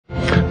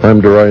I'm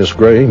Darius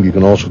Gray. You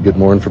can also get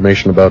more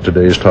information about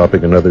today's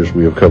topic and others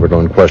we have covered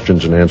on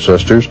Questions and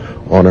Ancestors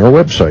on our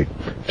website.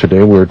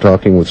 Today we're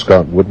talking with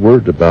Scott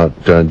Woodward about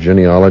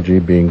genealogy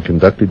being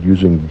conducted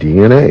using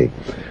DNA.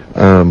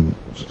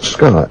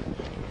 Scott,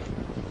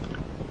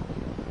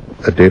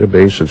 a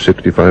database of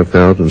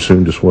 65,000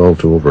 soon to swell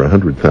to over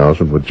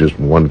 100,000 with just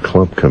one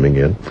clump coming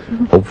in.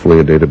 Hopefully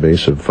a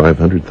database of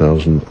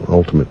 500,000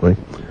 ultimately.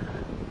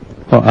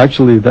 Well,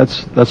 actually,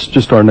 that's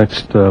just our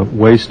next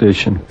way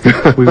station.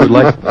 We would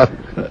like,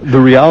 the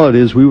reality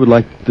is we would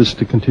like this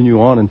to continue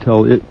on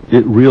until it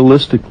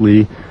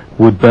realistically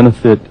would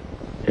benefit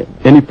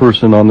any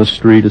person on the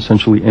street,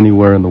 essentially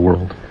anywhere in the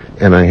world.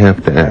 And I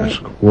have to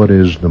ask, what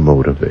is the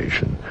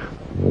motivation?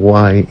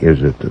 Why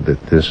is it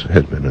that this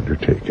has been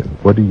undertaken?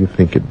 What do you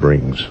think it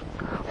brings?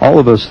 All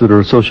of us that are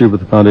associated with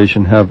the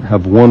Foundation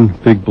have one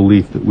big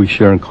belief that we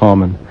share in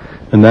common,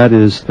 and that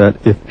is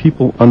that if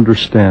people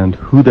understand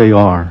who they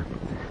are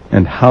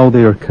and how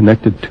they are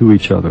connected to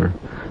each other,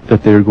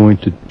 that they are going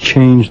to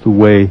change the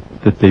way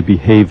that they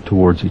behave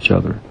towards each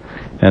other,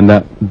 and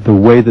that the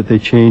way that they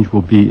change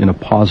will be in a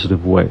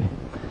positive way.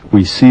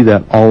 We see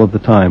that all of the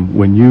time.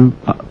 When you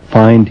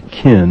find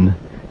kin,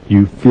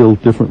 you feel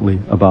differently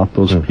about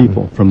those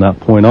people from that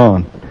point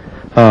on.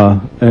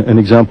 An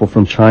example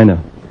from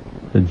China.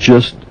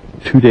 Just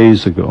 2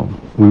 days ago,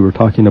 we were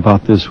talking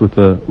about this with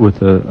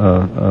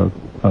a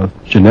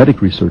genetic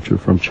researcher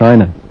from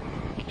China.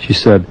 She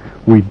said,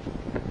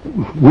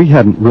 we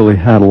hadn't really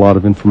had a lot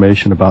of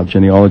information about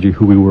genealogy,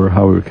 who we were,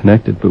 how we were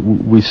connected, but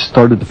we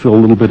started to feel a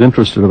little bit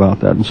interested about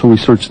that, and so we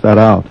searched that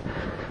out.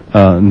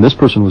 And this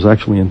person was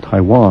actually in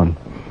Taiwan,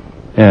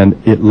 and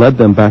it led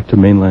them back to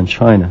mainland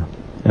China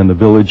and the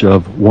village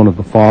of one of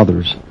the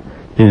fathers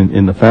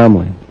in the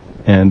family.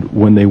 And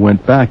when they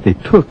went back, they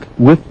took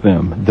with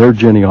them their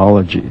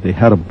genealogy. They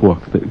had a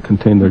book that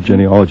contained their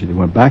genealogy. They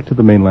went back to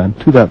the mainland,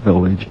 to that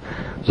village.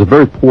 It was a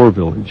very poor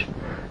village.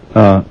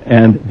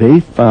 And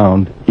they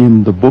found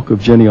in the book of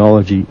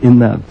genealogy in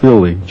that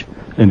village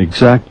an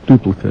exact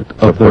duplicate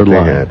of their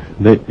line.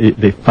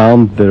 They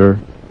found their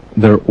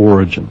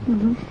origin.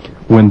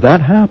 When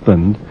that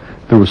happened,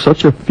 there was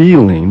such a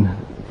feeling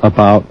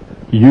about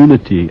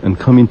unity and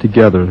coming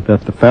together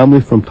that the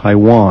family from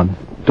Taiwan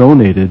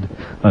donated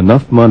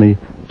enough money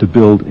to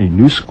build a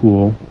new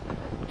school,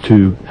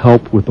 to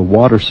help with the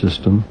water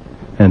system,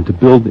 and to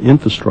build the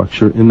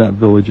infrastructure in that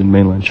village in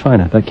mainland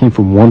China. That came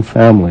from one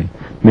family,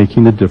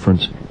 making a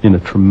difference in a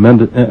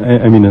tremendous,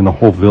 in a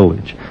whole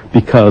village,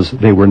 because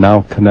they were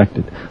now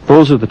connected.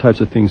 Those are the types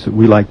of things that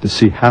we like to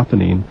see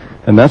happening,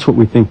 and that's what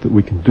we think that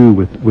we can do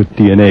with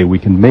DNA. We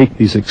can make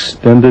these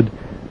extended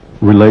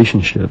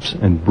relationships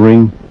and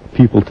bring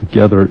people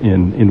together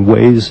in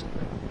ways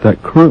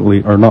that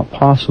currently are not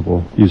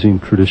possible using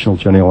traditional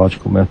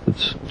genealogical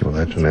methods. Well,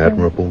 that's an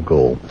admirable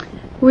goal.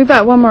 We've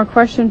got one more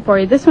question for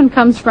you. This one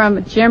comes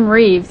from Jim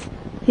Reeves.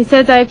 He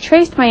says, I've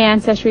traced my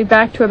ancestry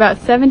back to about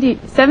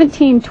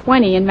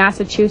 1720 in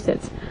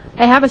Massachusetts.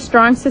 I have a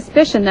strong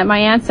suspicion that my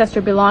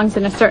ancestor belongs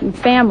in a certain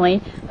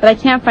family, but I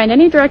can't find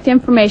any direct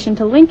information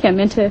to link him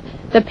into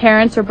the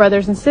parents or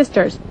brothers and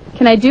sisters.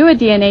 Can I do a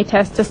DNA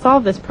test to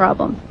solve this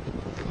problem?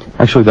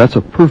 Actually, that's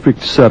a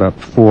perfect setup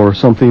for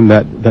something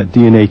that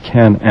DNA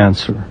can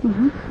answer.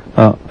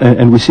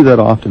 And we see that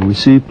often. We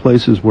see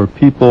places where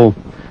people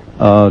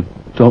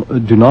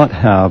do not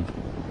have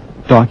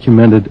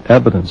documented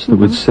evidence that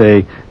would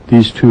say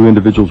these two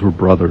individuals were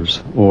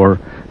brothers, or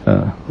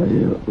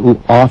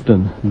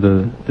often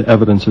the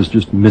evidence is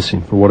just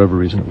missing for whatever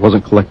reason. It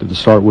wasn't collected to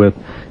start with,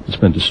 it's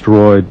been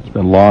destroyed, it's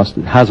been lost,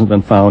 it hasn't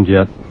been found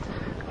yet.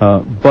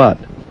 But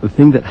the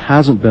thing that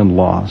hasn't been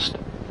lost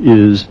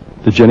is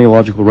the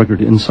genealogical record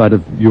inside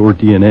of your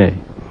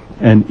DNA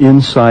and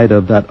inside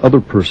of that other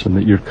person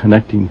that you're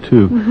connecting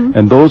to.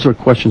 And those are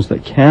questions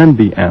that can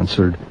be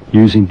answered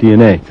using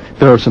DNA.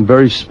 There are some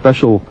very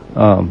special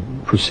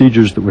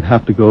procedures that would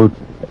have to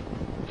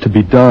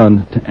be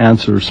done to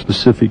answer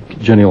specific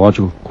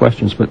genealogical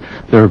questions, but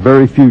there are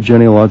very few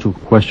genealogical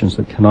questions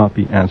that cannot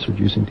be answered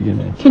using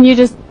DNA. Can you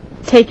just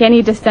take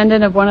any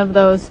descendant of one of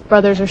those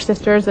brothers or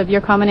sisters of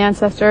your common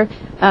ancestor,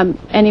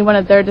 any one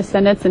of their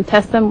descendants, and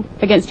test them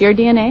against your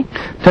DNA?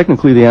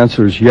 Technically, the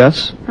answer is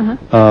yes.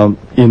 But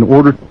in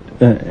order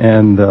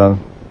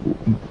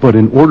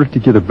to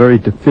get a very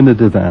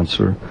definitive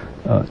answer,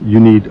 you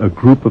need a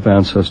group of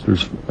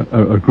ancestors,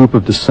 a group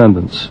of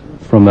descendants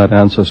from that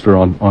ancestor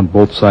on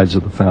both sides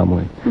of the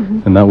family,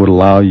 and that would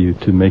allow you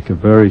to make a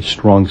very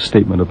strong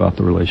statement about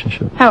the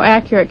relationship. How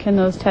accurate can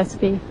those tests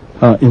be?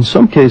 In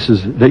some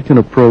cases, they can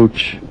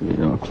approach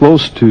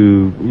close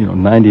to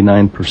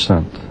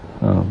 99%,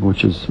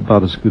 which is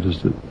about as good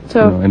as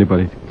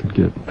anybody could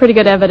get. Pretty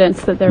good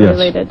evidence that they're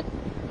related.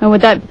 And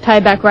would that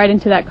tie back right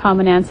into that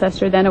common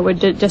ancestor? Then it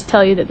would just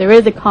tell you that there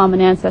is a common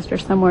ancestor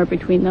somewhere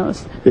between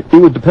those. It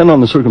would depend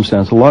on the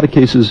circumstance. A lot of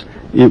cases,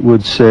 it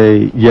would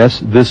say, yes,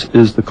 this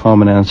is the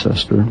common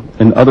ancestor.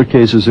 In other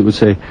cases, it would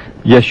say,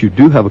 yes, you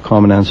do have a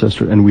common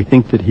ancestor, and we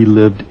think that he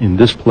lived in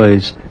this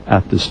place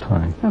at this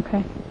time.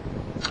 Okay.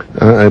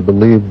 I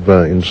believe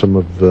in some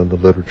of the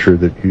literature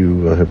that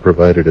you have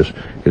provided us,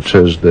 it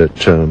says that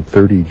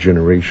 30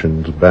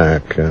 generations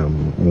back,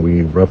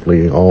 we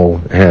roughly all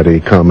had a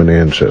common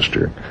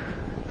ancestor.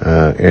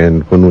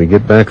 And when we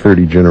get back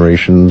 30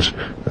 generations,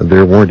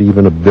 there weren't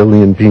even 1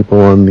 billion people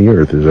on the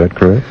earth. Is that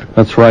correct?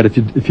 That's right.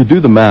 If you do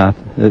the math,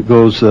 it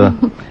goes,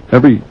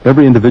 every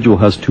individual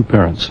has 2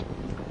 parents.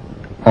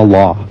 A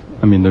law.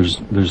 I mean,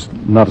 there's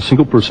not a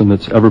single person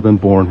that's ever been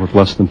born with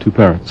less than 2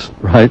 parents,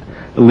 right?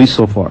 At least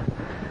so far.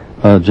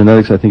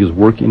 Genetics, I think, is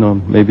working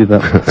on maybe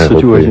that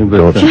situation, but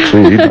don't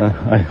succeed.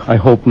 I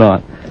hope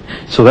not.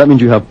 So that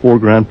means you have 4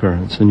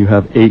 grandparents, and you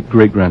have 8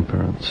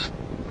 great-grandparents.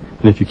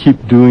 And if you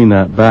keep doing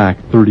that back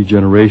 30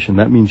 generations,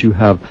 that means you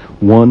have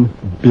 1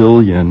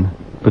 billion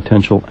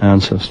potential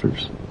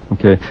ancestors.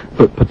 Okay,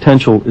 but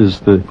potential is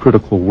the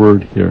critical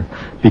word here,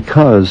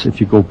 because if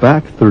you go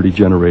back 30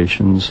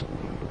 generations,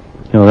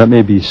 you know, that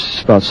may be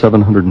about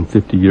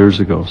 750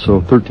 years ago. So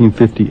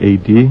 1350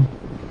 AD.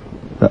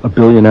 1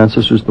 billion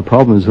ancestors. The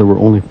problem is there were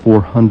only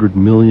 400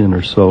 million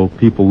or so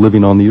people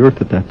living on the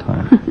earth at that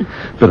time.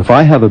 But if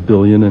I have 1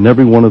 billion and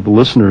every one of the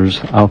listeners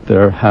out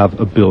there have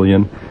 1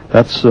 billion,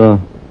 that's A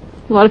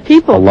lot of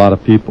people. a lot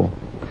of people.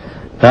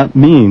 That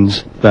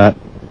means that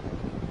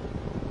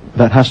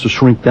has to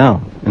shrink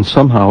down, and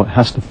somehow it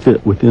has to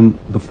fit within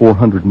the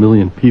 400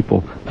 million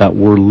people that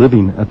were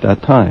living at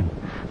that time,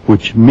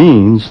 which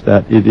means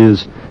that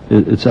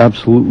it's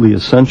absolutely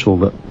essential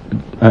that,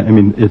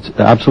 it's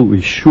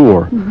absolutely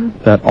sure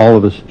that all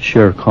of us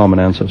share common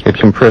ancestors. It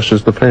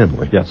compresses the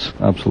family. Yes,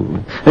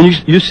 absolutely.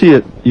 And you see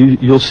it,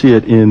 you'll see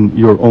it in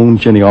your own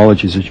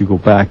genealogies as you go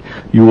back.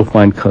 You will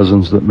find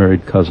cousins that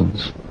married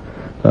cousins,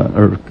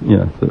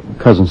 the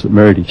cousins that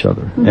married each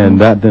other.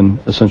 And that then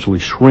essentially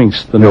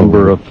shrinks the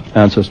number of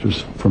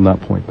ancestors from that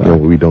point back. No,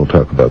 we don't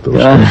talk about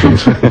those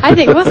cousins. I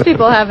think most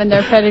people have in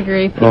their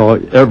pedigree. Oh,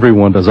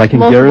 everyone does. I can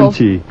Multiple.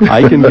 guarantee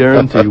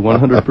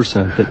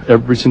 100% that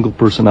every single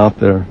person out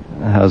there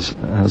has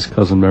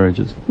cousin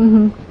marriages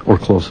or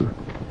closer.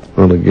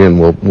 Well, again,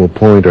 we'll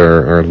point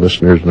our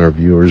listeners and our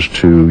viewers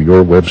to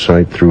your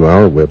website through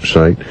our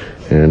website,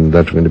 and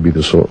that's going to be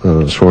the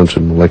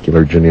Sorensen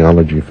Molecular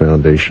Genealogy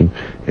Foundation,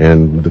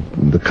 and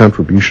the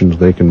contributions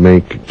they can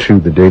make to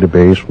the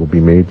database will be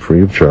made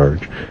free of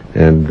charge,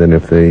 and then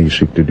if they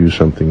seek to do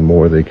something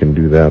more, they can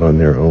do that on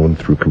their own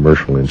through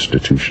commercial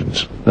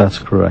institutions. That's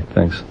correct.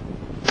 Thanks.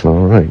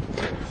 All right.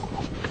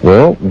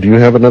 Well, do you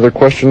have another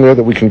question there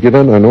that we can get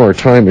in? I know our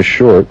time is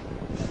short.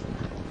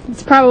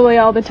 It's probably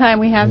all the time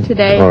we have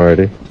today.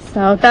 Alrighty.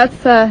 So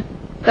that's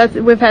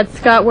we've had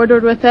Scott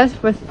Woodward with us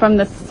from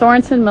the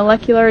Sorensen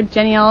Molecular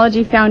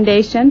Genealogy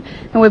Foundation,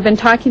 and we've been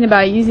talking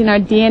about using our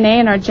DNA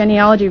in our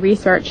genealogy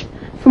research.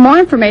 For more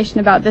information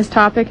about this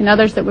topic and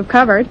others that we've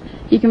covered,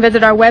 you can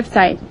visit our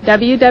website,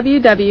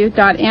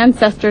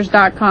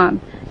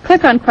 www.ancestors.com.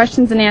 Click on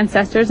Questions and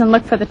Ancestors and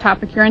look for the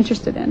topic you're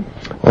interested in.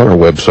 On our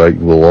website,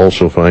 you will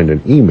also find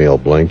an email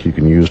blank you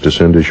can use to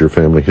send us your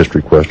family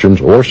history questions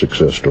or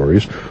success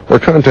stories, or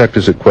contact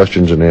us at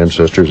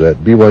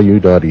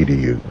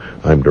questionsandancestors@byu.edu.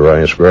 I'm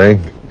Darius Gray.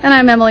 And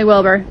I'm Emily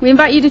Wilbur. We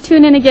invite you to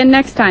tune in again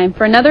next time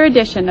for another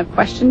edition of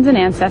Questions and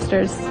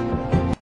Ancestors.